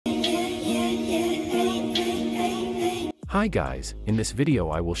Hi guys, in this video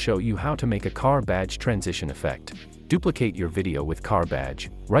I will show you how to make a car badge transition effect. Duplicate your video with car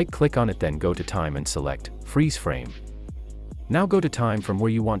badge, right-click on it, then go to time and select freeze frame. Now go to time from where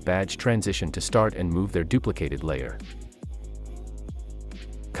you want badge transition to start and move their duplicated layer.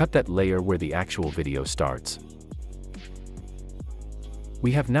 Cut that layer where the actual video starts.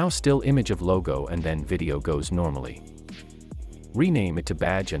 We have now still image of logo and then video goes normally. Rename it to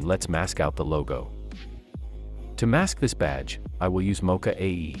badge and let's mask out the logo. To mask this badge, I will use Mocha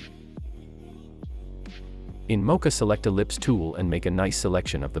AE. In Mocha, select Ellipse tool and make a nice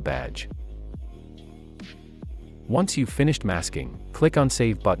selection of the badge. Once you've finished masking, click on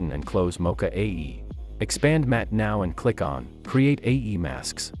Save button and close Mocha AE. Expand Matte now and click on Create AE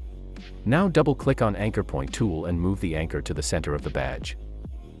Masks. Now double-click on Anchor Point tool and move the anchor to the center of the badge.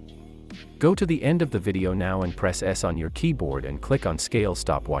 Go to the end of the video now and press S on your keyboard and click on Scale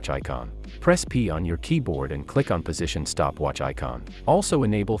stopwatch icon. Press P on your keyboard and click on Position stopwatch icon. Also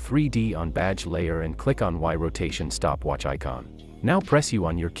enable 3D on badge layer and click on Y rotation stopwatch icon. Now press U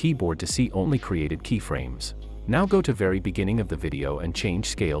on your keyboard to see only created keyframes. Now go to very beginning of the video and change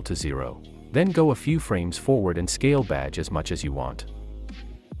scale to 0. Then go a few frames forward and scale badge as much as you want.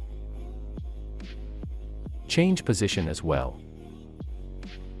 Change position as well.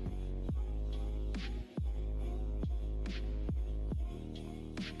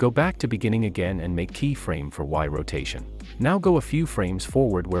 Go back to beginning again and make keyframe for Y rotation. Now go a few frames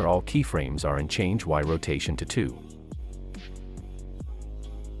forward where all keyframes are and change Y rotation to 2.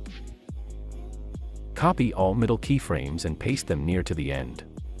 Copy all middle keyframes and paste them near to the end.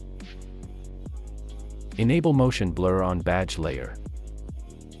 Enable motion blur on badge layer.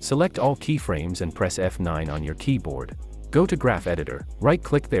 Select all keyframes and press F9 on your keyboard. Go to Graph Editor,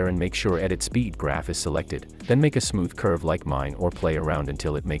 right-click there and make sure Edit Speed Graph is selected, then make a smooth curve like mine or play around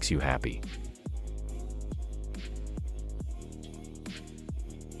until it makes you happy.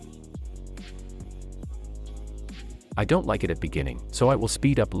 I don't like it at beginning, so I will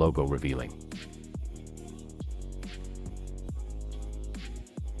speed up logo revealing.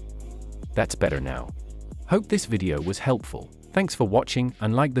 That's better now. Hope this video was helpful. Thanks for watching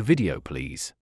and like the video please.